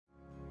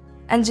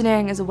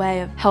Engineering is a way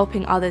of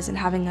helping others and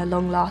having a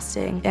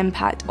long-lasting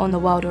impact on the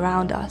world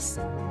around us.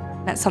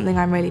 That's something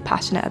I'm really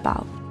passionate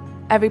about.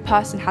 Every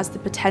person has the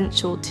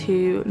potential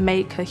to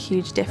make a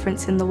huge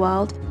difference in the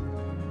world.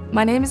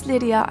 My name is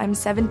Lydia, I'm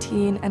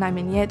 17 and I'm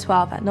in Year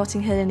 12 at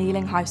Notting Hill and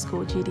Ealing High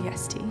School,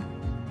 GDST.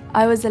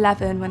 I was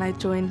 11 when I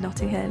joined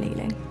Notting Hill and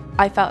Ealing.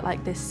 I felt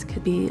like this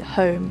could be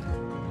home.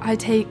 I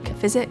take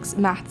physics,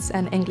 maths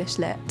and English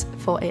Lit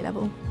for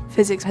A-level.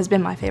 Physics has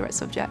been my favourite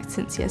subject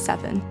since Year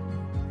 7.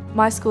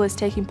 My school is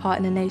taking part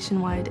in a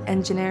nationwide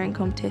engineering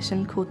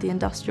competition called the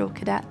Industrial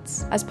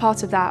Cadets. As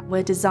part of that,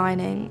 we're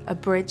designing a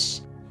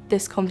bridge.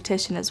 This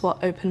competition is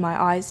what opened my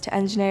eyes to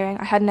engineering.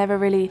 I had never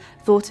really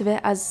thought of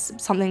it as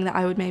something that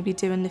I would maybe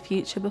do in the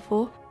future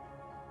before.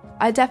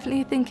 I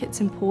definitely think it's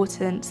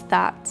important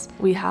that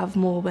we have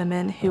more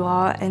women who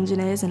are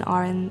engineers and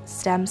are in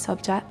STEM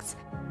subjects.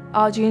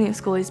 Our junior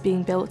school is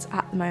being built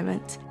at the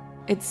moment.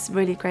 It's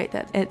really great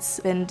that it's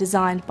been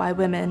designed by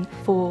women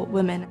for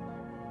women.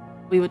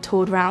 We were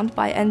toured around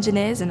by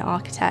engineers and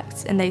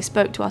architects and they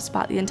spoke to us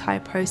about the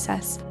entire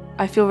process.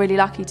 I feel really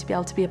lucky to be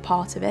able to be a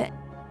part of it.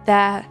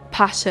 Their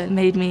passion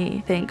made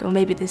me think, oh,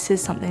 maybe this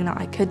is something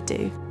that I could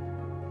do.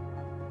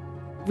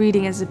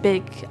 Reading is a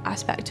big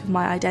aspect of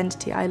my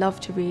identity. I love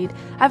to read.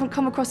 I haven't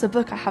come across a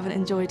book I haven't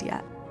enjoyed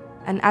yet.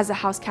 And as a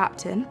house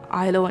captain,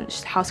 I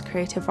launched House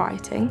Creative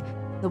Writing.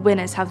 The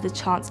winners have the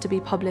chance to be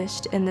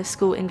published in the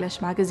school English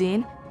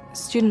magazine.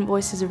 Student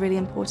voices are really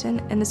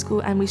important in the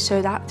school and we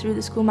show that through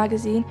the school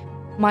magazine.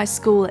 My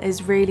school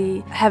is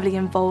really heavily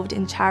involved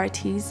in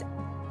charities.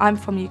 I'm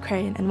from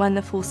Ukraine and when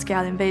the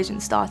full-scale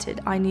invasion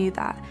started, I knew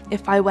that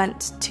if I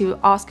went to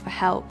ask for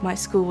help, my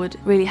school would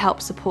really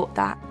help support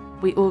that.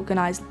 We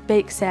organised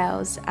bake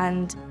sales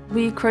and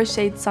we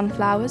crocheted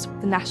sunflowers,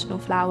 the national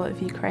flower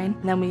of Ukraine,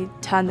 and then we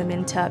turned them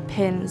into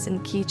pins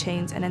and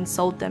keychains and then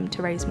sold them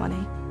to raise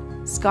money.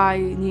 Sky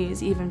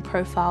News even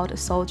profiled a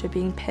soldier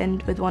being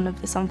pinned with one of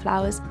the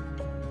sunflowers.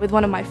 With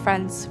one of my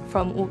friends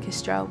from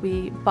orchestra,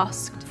 we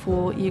busked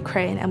for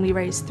Ukraine and we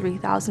raised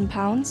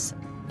 £3,000.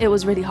 It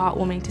was really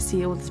heartwarming to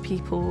see all these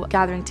people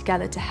gathering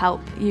together to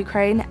help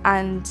Ukraine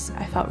and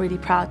I felt really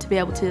proud to be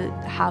able to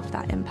have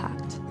that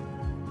impact.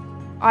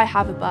 I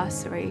have a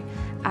bursary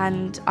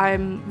and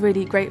I'm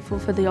really grateful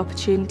for the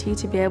opportunity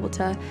to be able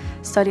to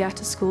study at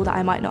a school that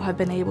I might not have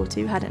been able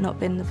to had it not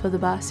been for the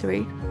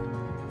bursary.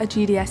 A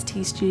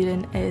GDST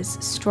student is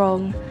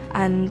strong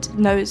and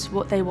knows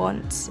what they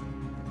want.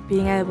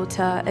 Being able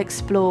to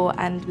explore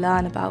and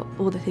learn about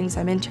all the things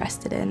I'm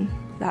interested in,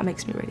 that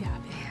makes me really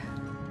happy.